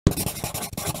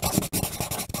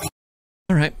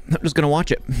All right, I'm just gonna watch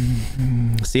it.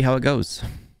 See how it goes.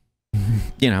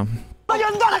 You know.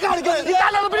 Everyone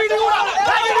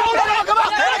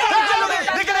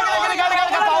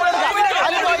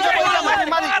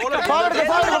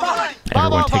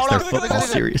takes their football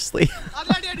seriously.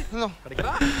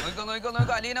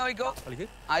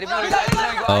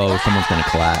 Oh, someone's gonna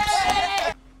collapse.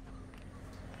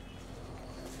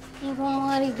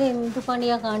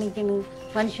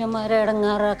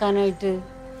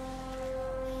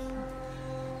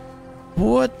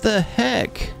 What the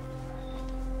heck?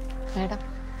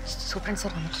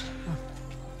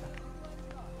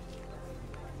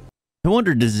 No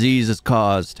wonder disease is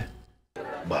caused.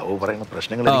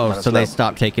 Oh, so they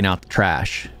stopped taking out the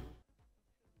trash.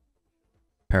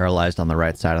 Paralyzed on the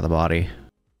right side of the body.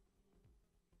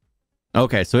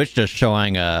 Okay, so it's just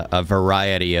showing a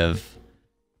variety of...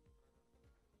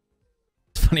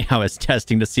 It's funny how it's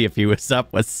testing to see if he was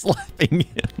up with slapping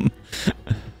him.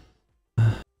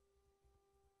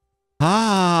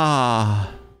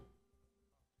 Ah.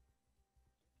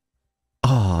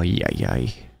 Oh,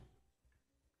 yay.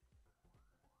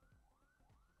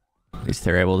 At least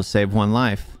they're able to save one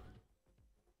life.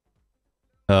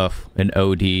 Oh, an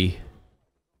OD.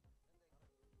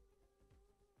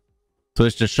 So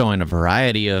it's just showing a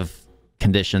variety of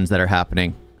conditions that are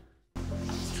happening.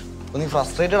 When you're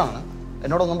frustrated, I'm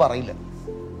not going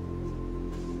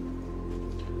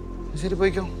to say you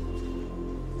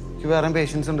have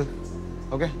patience.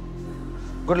 Okay?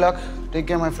 Good luck. Take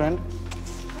care, my friend.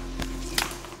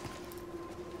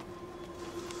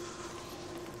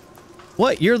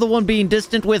 What? You're the one being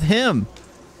distant with him.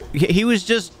 He was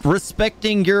just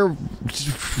respecting your...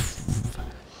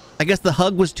 I guess the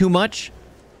hug was too much?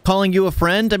 Calling you a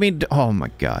friend? I mean, oh my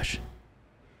gosh.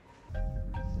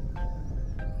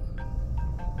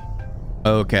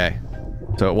 Okay.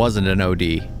 So it wasn't an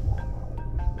OD.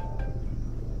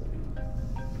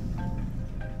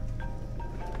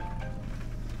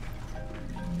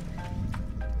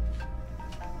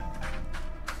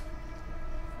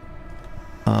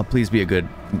 Please be a good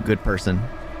person.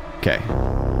 Okay.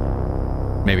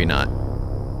 Maybe not.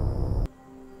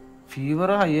 Fever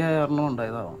high or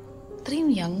no? Three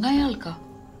young guy.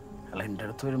 I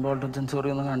entered to involve the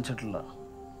story on the Hanchetla.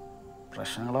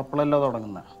 Pressure up.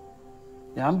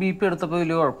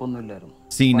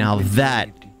 See, now that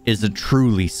is a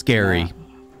truly scary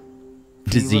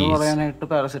disease.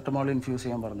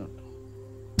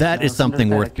 That is something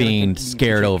worth being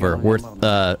scared over, worth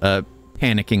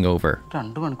panicking over.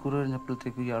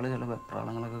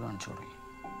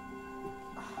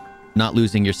 Not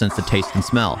losing your sense of taste and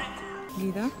smell.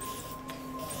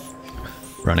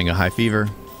 Running a high fever.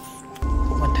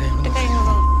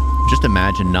 Just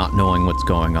imagine not knowing what's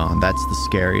going on. That's the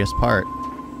scariest part.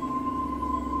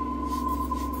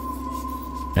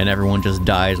 And everyone just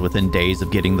dies within days of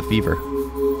getting the fever.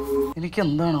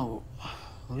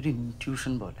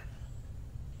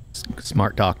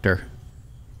 Smart doctor.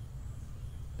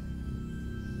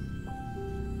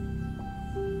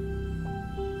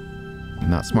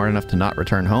 Not smart enough to not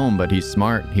return home, but he's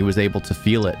smart. He was able to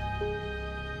feel it.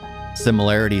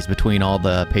 Similarities between all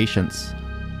the patients.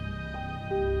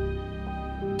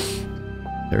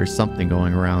 There's something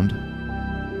going around.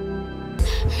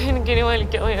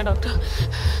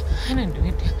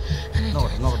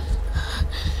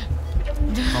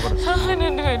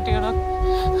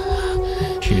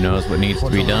 She knows what needs to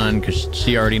be done because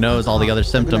she already knows all the other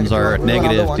symptoms are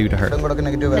negative due to her.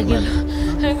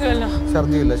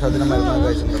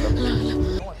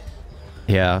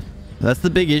 Yeah, that's the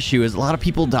big issue is a lot of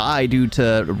people die due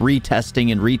to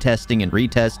retesting and retesting and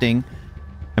retesting.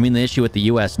 I mean, the issue with the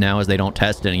US now is they don't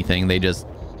test anything. They just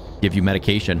give you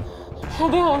medication.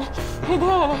 Okay.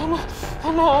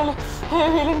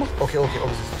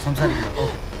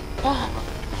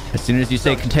 As soon as you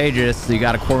say contagious, you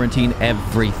gotta quarantine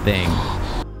everything.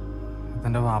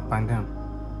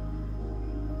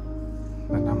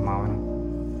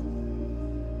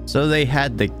 So they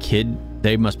had the kid.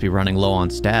 They must be running low on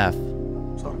staff.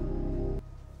 Sorry.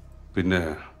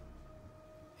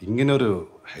 Inge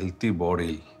healthy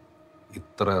body,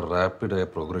 itra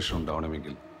rapid progression down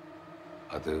amigil.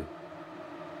 Adu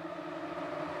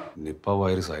Nipah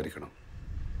virus aayirikkanam.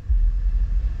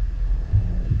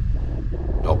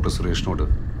 Dr. Suresh nodu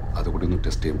adu kudu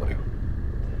test cheyan parayu.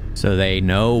 So they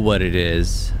know what it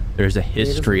is. There's a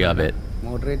history of it.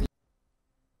 Moderate.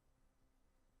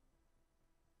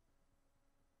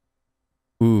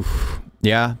 Oof.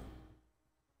 Yeah.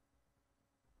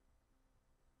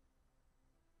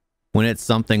 When it's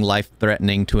something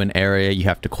life-threatening to an area, you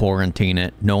have to quarantine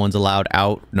it. No one's allowed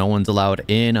out. No one's allowed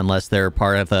in unless they're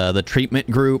part of the treatment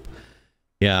group.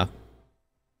 Yeah.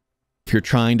 If you're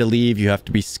trying to leave, you have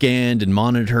to be scanned and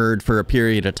monitored for a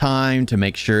period of time to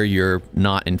make sure you're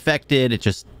not infected. It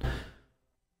just...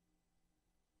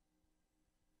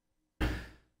 At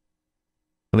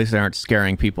least they aren't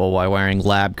scaring people while wearing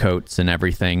lab coats and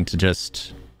everything to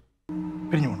just...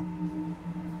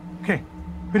 Okay,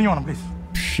 please.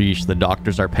 Sheesh, the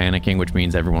doctors are panicking, which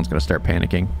means everyone's going to start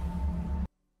panicking.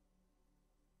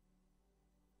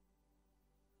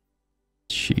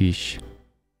 Sheesh.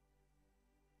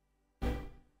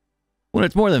 When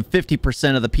it's more than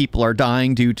 50% of the people are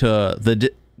dying due to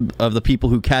the people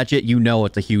who catch it, you know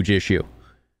it's a huge issue.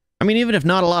 I mean, even if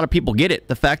not a lot of people get it,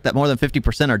 the fact that more than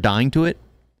 50% are dying to it.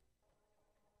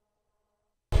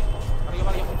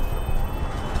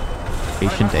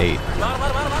 Patient 8.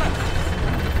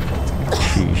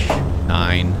 Sheesh.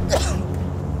 9.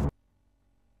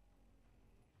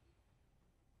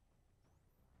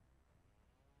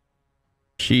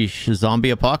 Sheesh. Zombie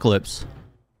apocalypse.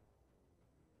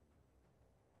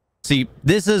 See,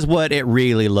 this is what it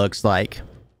really looks like.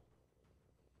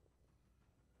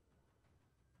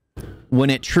 When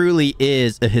it truly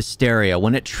is a hysteria.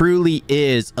 When it truly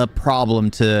is a problem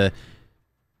to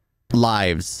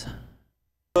lives.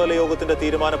 യോഗത്തിന്റെ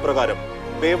തീരുമാനപ്രകാരം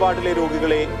ബേവാർഡിലെ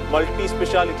രോഗികളെ multi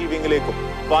speciality വിംഗിലേക്കും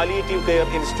palliative care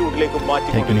ഇൻസ്റ്റിറ്റ്യൂട്ടിലേക്കും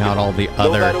മാറ്റിക്കൊണ്ടിരിക്കുന്നു.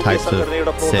 ലോകാരോഗ്യ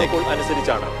സംഘടനയുടെ protocol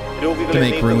അനുസരിച്ചാണ് രോഗികളെ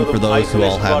നീക്കുന്നതും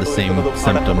isolation വാർഡിൽ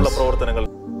അടക്കമുള്ള പ്രവർത്തനങ്ങൾ.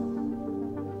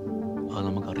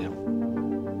 നമുക്കറിയാം.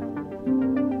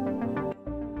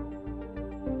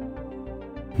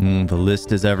 The list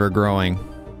is ever growing.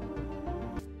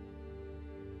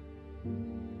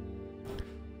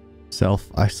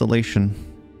 Self-isolation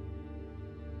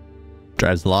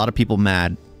drives a lot of people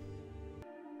mad.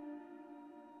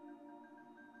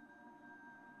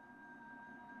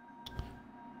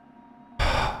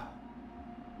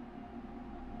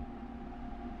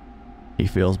 He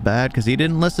feels bad because he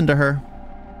didn't listen to her.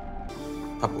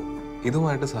 അപ്പോൾ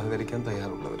ഇതുമായിട്ട് സഹകരിക്കാൻ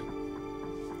തയ്യാറുള്ളവർ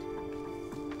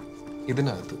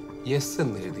ഇതിനകത്ത് യെസ്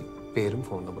എന്ന് എഴുതി പേരും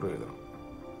ഫോൺ നമ്പറും എഴുതണം.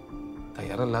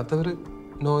 തയ്യാറല്ലാത്തവർ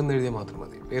നോ എന്ന് എഴുതിയാൽ മാത്രം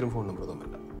മതി. പേരും ഫോൺ നമ്പറും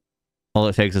തമ്മില്ല. All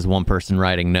it takes is one person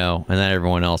writing no, and then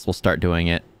everyone else will start doing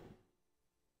it.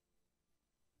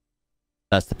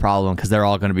 That's the problem, because they're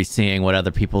all going to be seeing what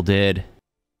other people did.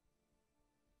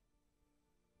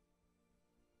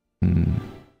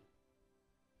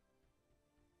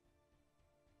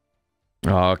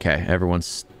 Oh, okay.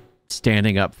 Everyone's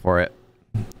standing up for it.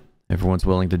 Everyone's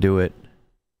willing to do it.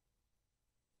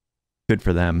 Good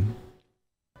for them.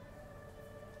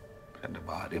 എൻ്റെ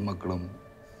ഭാര്യയും മക്കളും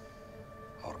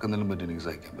അവർക്കെന്തെങ്കിലും പറ്റി എനിക്ക്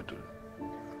സഹിക്കാൻ പറ്റുള്ളൂ.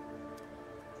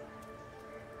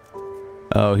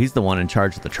 Oh, he's the one in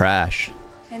charge of the trash.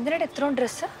 എന്തിനാ ഇത്രയും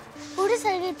ഡ്രസ്സ്? ഒരു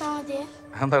സൈഡ് ഇട്ടാ മതി.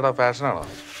 എന്താടാ ഫാഷനാണോ?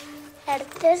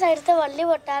 അടുത്ത സൈഡത്തെ വള്ളി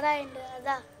പൊട്ടാറായിട്ടുണ്ട്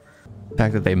അതാ. The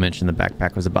fact that they mentioned the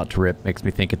backpack was about to rip makes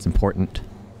me think it's important.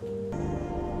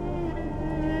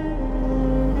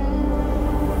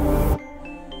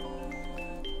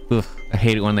 Ugh, I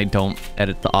hate it when they don't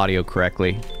edit the audio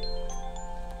correctly.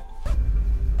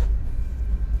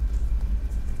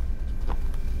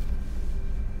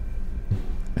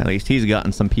 At least he's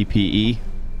gotten some PPE.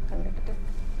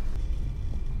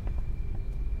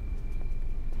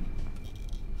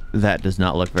 That does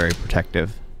not look very protective.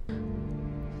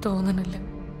 തോന്നണില്ല.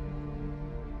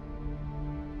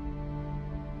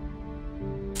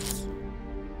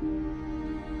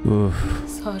 Oof.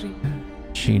 Sorry.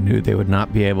 She knew they would not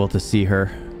be able to see her.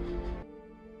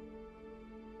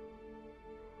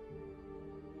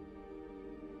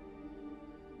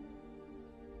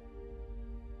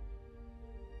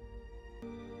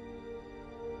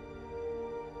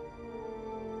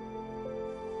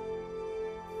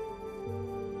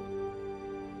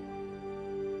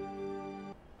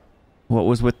 What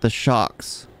was with the shocks?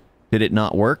 Did it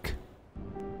not work?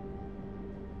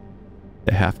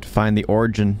 They have to find the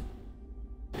origin.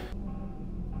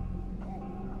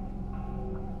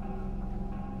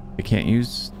 They can't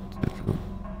use...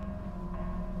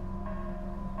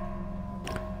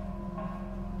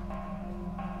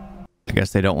 I guess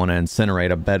they don't want to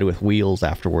incinerate a bed with wheels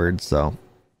afterwards, so...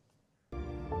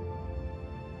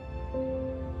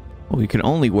 Well, you can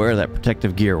only wear that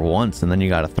protective gear once and then you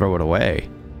gotta throw it away.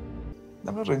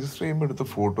 നമ്മൾ register ചെയ്യുമ്പോൾ എടുത്ത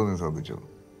photo നീ ശ്രദ്ധിച്ചോ?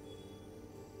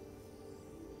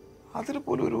 അതിൽ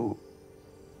പോലും ഒരു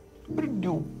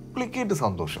duplicate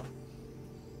സന്തോഷം.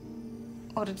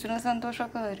 Original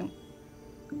സന്തോഷമൊക്കെ വരും.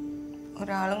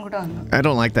 ഒരാളും കൂടെ വന്നു. I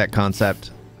don't like that concept.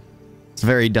 It's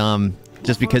very dumb.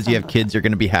 Just because you have kids, you're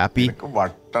going to be happy?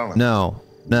 No,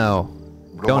 no.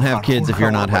 Don't have kids if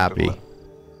you're not happy.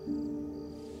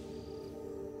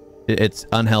 It's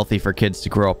unhealthy for kids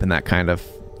to grow up in that kind of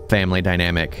family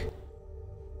dynamic.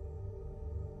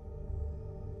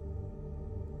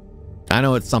 I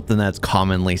know it's something that's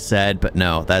commonly said, but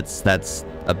no, that's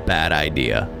a bad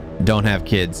idea. Don't have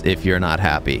kids if you're not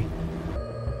happy.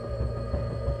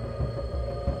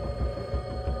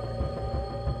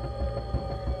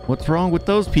 What's wrong with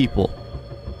those people?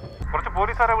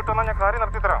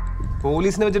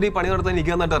 പോലീസിനെ വെച്ചിട്ട് ഈ പണി നടത്താൻ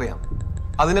എനിക്ക് നന്നായിട്ട് അറിയാം.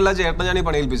 അതിനല്ല ചേട്ടൻ ഞാൻ ഈ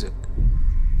പണി ഏൽപ്പിച്ചത്.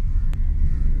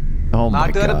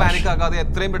 നാട്ടുകാരെ പാനിക് ആക്കാതെ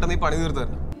എത്രയും പെട്ടെന്ന് ഈ പണി തീർത്തു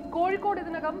തരണം. കോഴിക്കോട്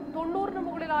ഇതിനകം 90ന്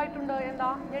മുകളിലായിട്ടുണ്ട് എന്താ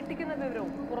ഞെട്ടിക്കുന്ന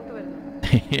വിവരവും പുറത്തു വരുന്നു.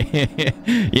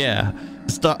 Yeah,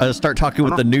 start talking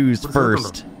with the news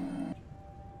first.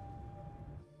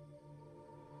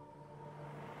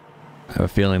 I have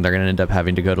a feeling they're going to end up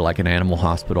having to go to like an animal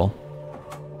hospital.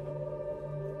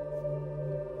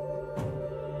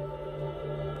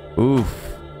 Oof.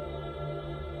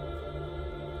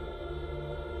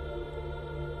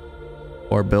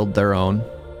 Or build their own.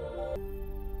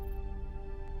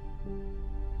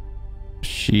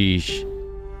 Sheesh.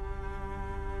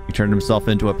 He turned himself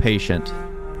into a patient.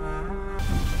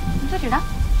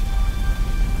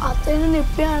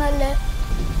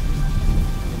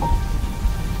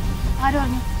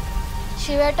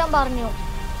 ശിവേട്ടൻ പറഞ്ഞു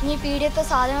നീ പീഡിയത്തെ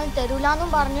സാധനം തരൂലെന്നും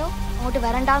പറഞ്ഞു അങ്ങോട്ട്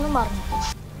വരണ്ടെന്നും പറഞ്ഞു.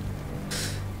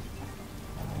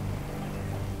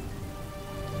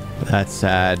 That's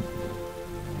sad.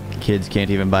 Kids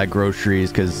can't even buy groceries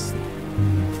because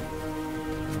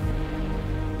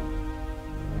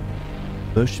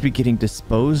those should be getting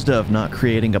disposed of, not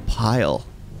creating a pile.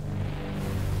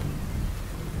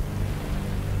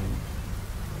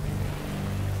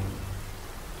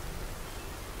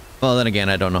 Well, then again,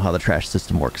 I don't know how the trash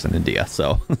system works in India, so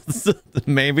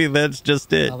maybe that's just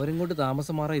it.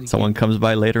 Someone comes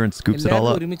by later and scoops it all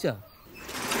up.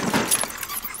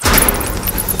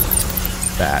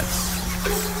 That's...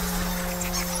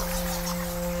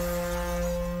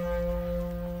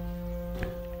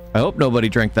 I hope nobody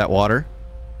drank that water.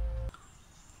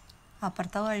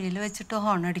 അപ്പുറത്തെ വഴിയിൽ വെച്ചിട്ട്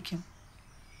horn അടിക്കും.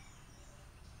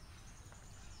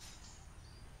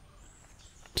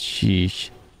 Sheesh.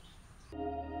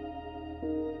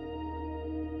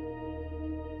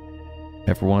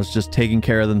 Everyone's just taking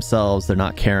care of themselves. They're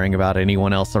not caring about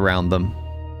anyone else around them.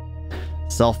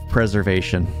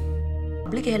 Self-preservation.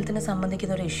 Public ഹെൽത്തിനെ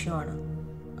സംബന്ധിക്കുന്ന ഒരു issue ആണ്.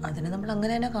 അതിനെ നമ്മൾ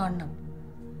അങ്ങനെ തന്നെ കാണണം.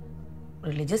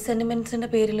 റിലീജിയസ് സെന്റിമെന്റ്സിന്റെ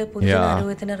പേരിൽ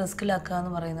പൊതുജനാരോഗ്യത്തിനെ റിസ്കിലാക്കുക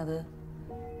എന്ന് പറയുന്നത്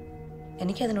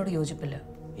എനിക്ക് അതിനോട് യോജിപ്പില്ല.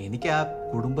 എനിക്ക് ആ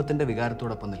കുടുംബത്തിന്റെ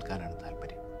വികാരത്തോടൊപ്പം നിൽക്കാനാണ്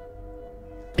താല്പര്യം.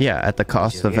 Yeah, at the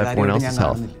cost of everyone else's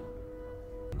health.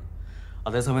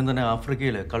 അതേസമയം തന്നെ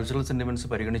ആഫ്രിക്കയിൽ കൾച്ചറൽ സെന്റിമെന്റ്സ്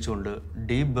പരിഗണിച്ചുകൊണ്ട്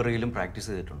ഡീപ് ബറിയിലും പ്രാക്ടീസ്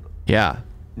ചെയ്തിട്ടുണ്ട്. Yeah.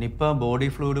 നിപ്പ ബോഡി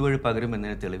ഫ്ലൂയിഡ് വഴി പകരും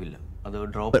എന്നതിന് തെളിവില്ല.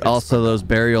 But also those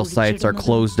burial sites are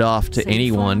closed off to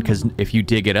anyone because if you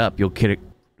dig it up,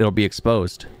 it'll be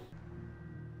exposed.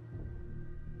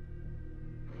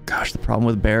 Gosh, the problem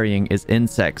with burying is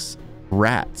insects,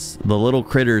 rats. The little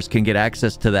critters can get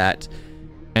access to that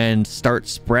and start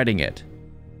spreading it.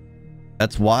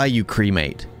 That's why you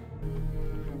cremate.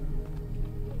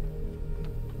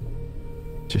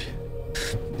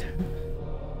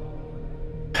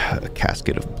 A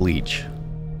casket of bleach.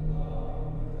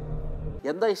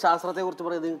 എന്താ ഈ ശാസ്ത്രത്തെ കുറിച്ച്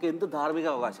പറയുന്നത്? നിങ്ങൾക്ക് എന്ത് ധാർമ്മിക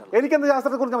അവകാശം? എനിക്കെന്ത്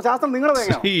ശാസ്ത്രത്തെ കുറിച്ച്? ശാസ്ത്രം നിങ്ങളുടെ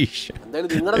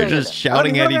They're just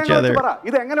shouting at each other.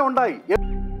 ഇത് എങ്ങനെ ഉണ്ടായി?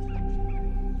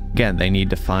 Again, they need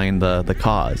to find the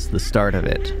cause, the start of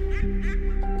it.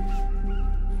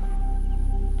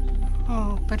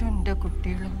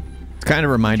 It's kind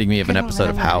of reminding me of an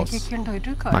episode of House.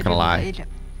 Not gonna lie.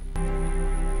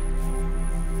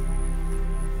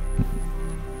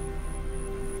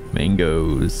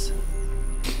 Mangoes.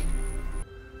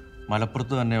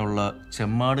 മലപ്പുറത്ത് തന്നെയുള്ള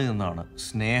ചെമ്മാട് നിന്നാണ്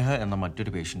സ്നേഹ എന്ന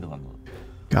മറ്റൊരു patient വന്നത്.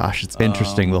 Gosh, it's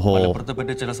interesting, the whole... മലപ്പുറത്തെ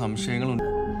പറ്റി ചില സംശയങ്ങളുണ്ട്.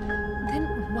 Then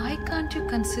why can't you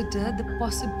consider the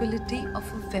possibility of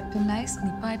a weaponized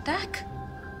Nipah attack?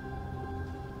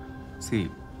 See,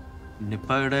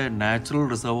 നിപ്പയുടെ natural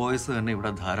റിസർവോയ്സ് തന്നെ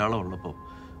ഇവിടെ ധാരാളം ഉള്ളപ്പോൾ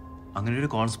അങ്ങനെ ഒരു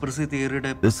conspiracy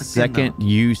തിയറിയുടെ The second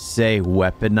you say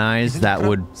weaponized, that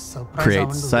would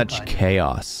create such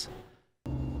chaos.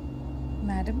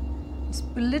 Madam, it's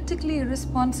politically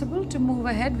irresponsible to move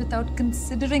ahead without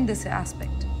considering this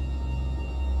aspect.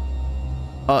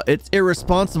 It's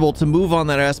irresponsible to move on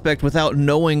that aspect without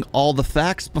knowing all the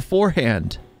facts beforehand.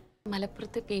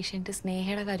 മലപ്പുറത്തെ patient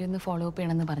സ്നേഹയുടെ കാര്യം ഒന്ന് follow up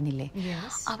ചെയ്യണമെന്ന് പറഞ്ഞില്ലേ?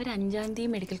 അവർ 5ാം തീയതി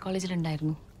medical കോളേജിൽ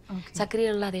ഉണ്ടായിരുന്നു.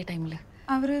 സക്രിയുള്ള അതേ ടൈമിൽ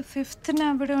അവർ 5th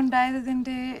അവിടെ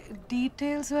ഉണ്ടായതിന്റെ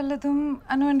ഡീറ്റെയിൽസ് വല്ലതും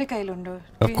അനുവിന്റെ കയ്യിലുണ്ടോ?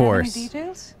 Of course.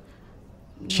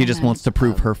 She just wants to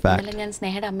prove her fact. ഞാൻ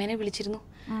സ്നേഹയുടെ അമ്മേനെ വിളിച്ചിരുന്നു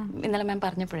ഇന്നലെ മാം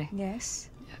പറഞ്ഞപ്പോഴേ.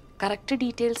 കറക്റ്റ്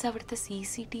ഡീറ്റെയിൽസ് അവിടുത്തെ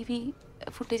CCTV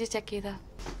ഫുട്ടേജ് ചെക്ക് ചെയ്താ.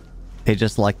 They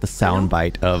just like the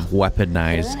soundbite of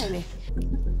weaponized.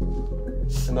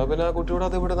 എന്നാ പിന്നെ ആ കുട്ടിയോട്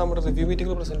അത് ഇവിടെ നമ്മുടെ റിവ്യൂ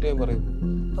മീറ്റിംഗിൽ പ്രസന്റ് ചെയ്യാൻ പറയും.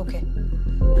 Okay.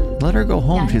 Let her go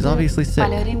home. She's obviously sick.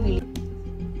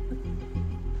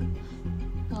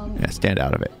 Yeah, stand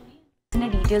out of it.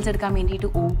 Details എടുക്കാൻ വേണ്ടിയിട്ട്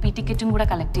OP ടിക്കറ്റും കൂടെ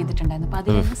കളക്ട് ചെയ്തിട്ടുണ്ടായിരുന്നു. അപ്പോൾ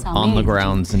അതിലേക്ക് സമയം on the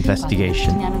grounds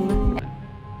investigation.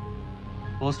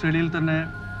 ഓസ്ട്രേലിയയിൽ തന്നെ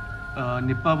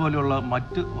നിപ്പ പോലെയുള്ള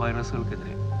മറ്റ്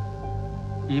വൈറസുകൾക്കെതിരെ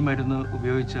ഈ മരുന്ന്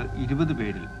ഉപയോഗിച്ച 20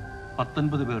 പേരിൽ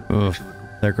 19 പേർ രക്ഷപ്പെട്ടു.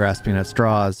 They're grasping at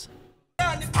straws.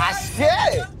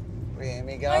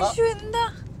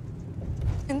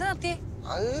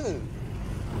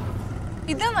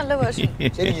 ഇതാ നല്ല വേർഷൻ.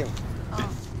 ശരിക്കും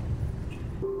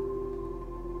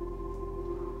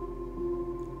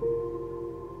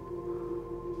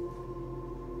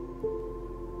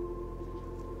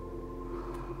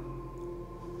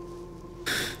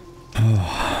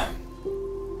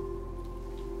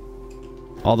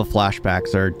All the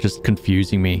flashbacks are just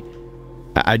confusing me.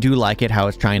 I do like it how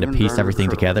it's trying to piece everything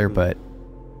together, but...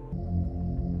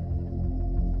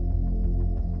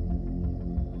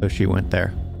 So she went there.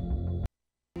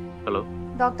 Hello?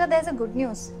 Doctor, there's a good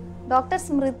news. Dr.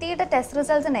 Smriti's test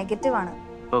results are negative.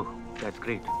 Oh, that's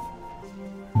great.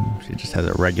 She just has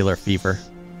a regular fever.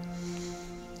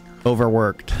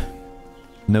 Overworked.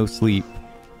 No sleep.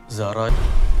 Zara.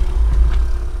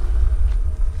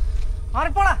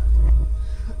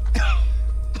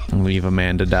 And leave a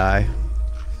man to die.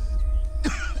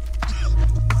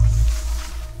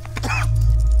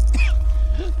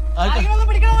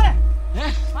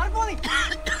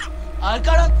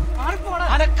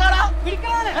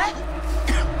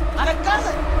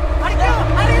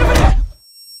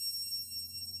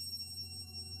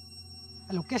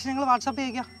 Location നിങ്ങൾ WhatsApp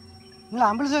ചെയ്യിക്കാം. നിങ്ങൾ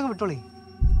ambulance ഒക്കെ വിട്ടോളി.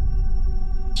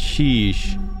 Sheesh.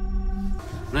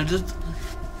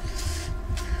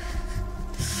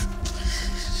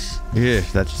 Yeah,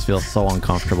 that just feels so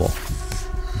uncomfortable.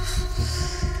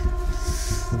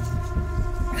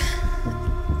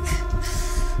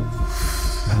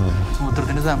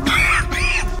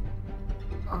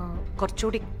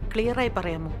 കുറച്ചുകൂടി clear ആയി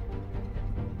പറയാമോ?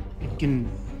 It can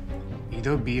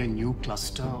either be a new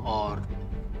cluster or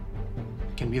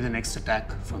it can be the next attack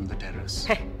from the terrorists.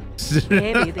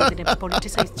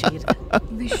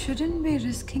 We shouldn't be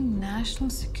risking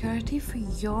national security for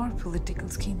your political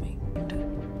scheming.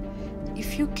 If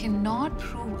you cannot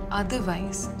prove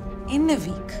otherwise in a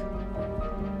week,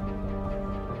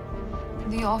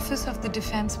 the Office of the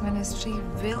Defense Ministry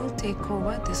will take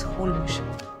over this whole mission.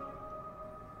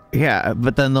 Yeah,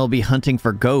 but then they'll be hunting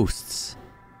for ghosts.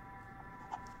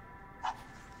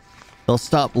 They'll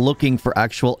stop looking for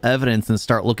actual evidence and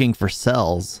start looking for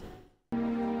cells.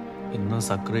 ഇന്ന്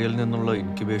സക്രിയയിൽ നിന്നുള്ള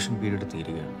incubation period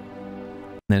തീരുകയാണ്.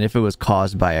 And if it was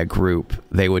caused by a group,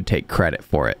 they would take credit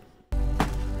for it.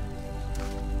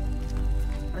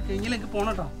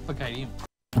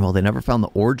 Well, they never found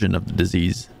the origin of the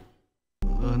disease.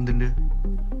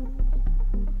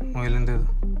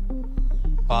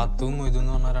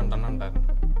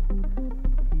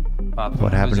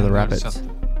 What happened to the rabbits?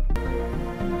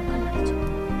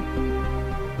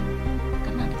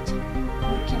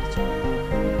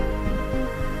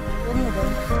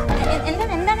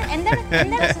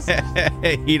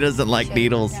 He doesn't like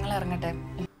needles.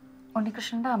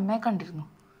 ഉണ്ണികൃഷ്ണന്റെ അമ്മയെ കണ്ടിരുന്നു.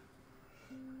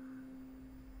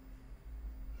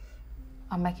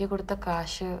 അമ്മയ്ക്ക് കൊടുത്ത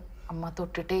കാശ് അമ്മ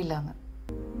തൊട്ടിട്ടേ ഇല്ലാന്ന്.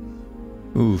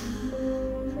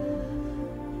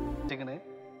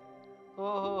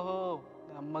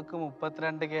 നമ്മക്ക്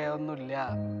 32K ഒന്നുമില്ല,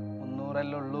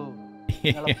 300 ഉള്ളൂ.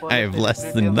 I have less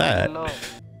than that.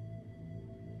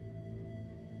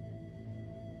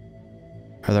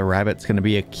 Are the rabbits going to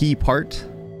be a key part?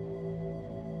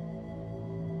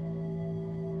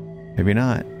 Maybe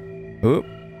not. Oop.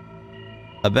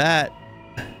 A bat.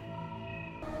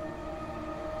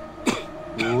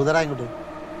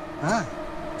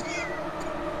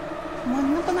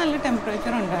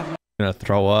 Gonna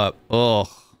throw up. Ugh.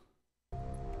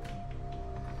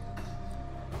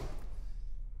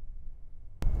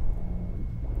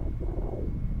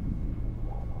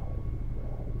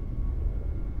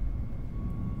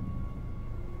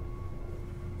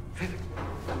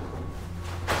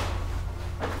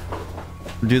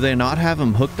 Do they not have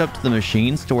him hooked up to the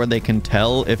machines to where they can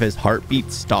tell if his heartbeat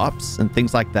stops and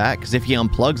things like that? Because if he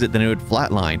unplugs it, then it would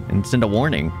flatline and send a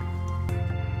warning.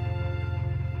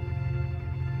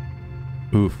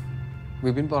 Oof.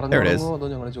 There it is. Are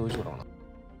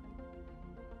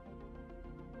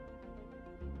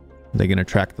they going to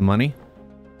track the money?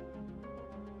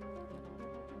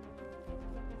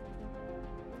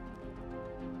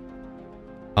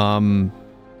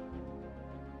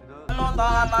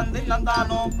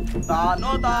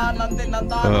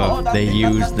 They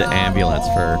used the ambulance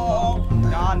for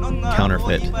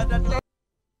counterfeit.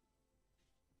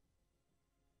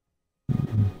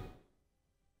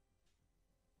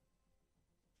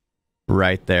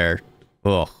 right there.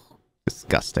 Ugh,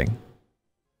 disgusting.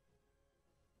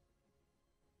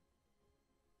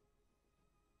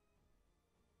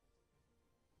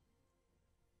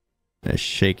 They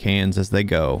shake hands as they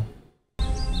go.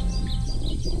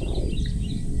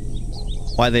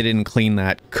 Why they didn't clean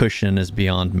that cushion is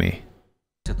beyond me.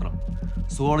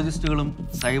 സുവോളജിസ്റ്റുകളും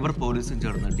cyber പോലീസും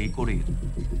ചേർന്ന് decode ചെയ്തു.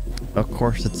 Of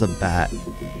course it's a bat.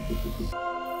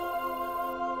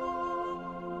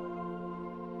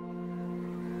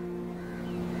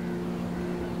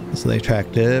 So they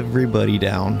tracked everybody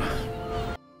down.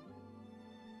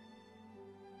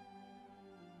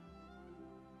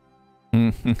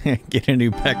 Get a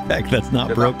new backpack that's not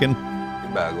broken.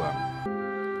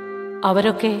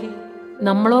 അവരൊക്കെ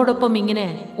നമ്മളോടൊപ്പം ഇങ്ങനെ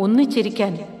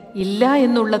ഒന്നിച്ചിരിക്കാൻ ഇല്ല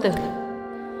എന്നുള്ളത്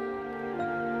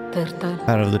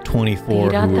out of the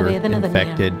 24 who were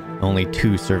infected, only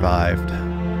 2 survived.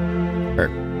 Or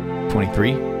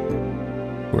 23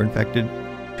 were infected,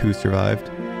 2 survived.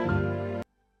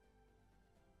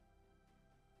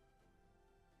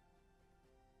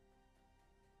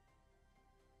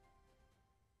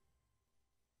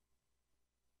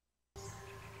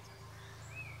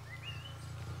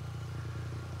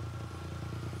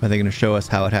 Are they going to show us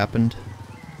how it happened?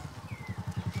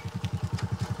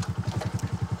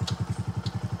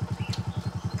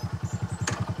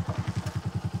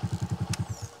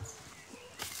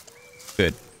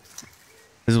 Good.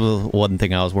 This was one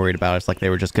thing I was worried about. It's like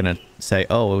they were just going to say,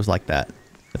 oh, it was like that,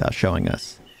 without showing us.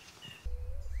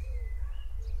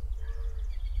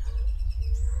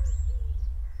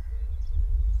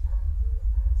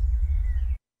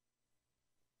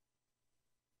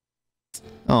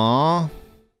 Aww.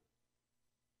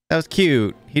 That was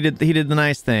cute. He did the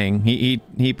nice thing.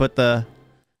 He put the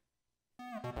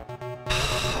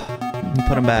he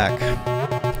put him back.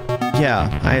 Yeah,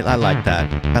 I like that.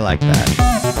 I like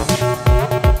that.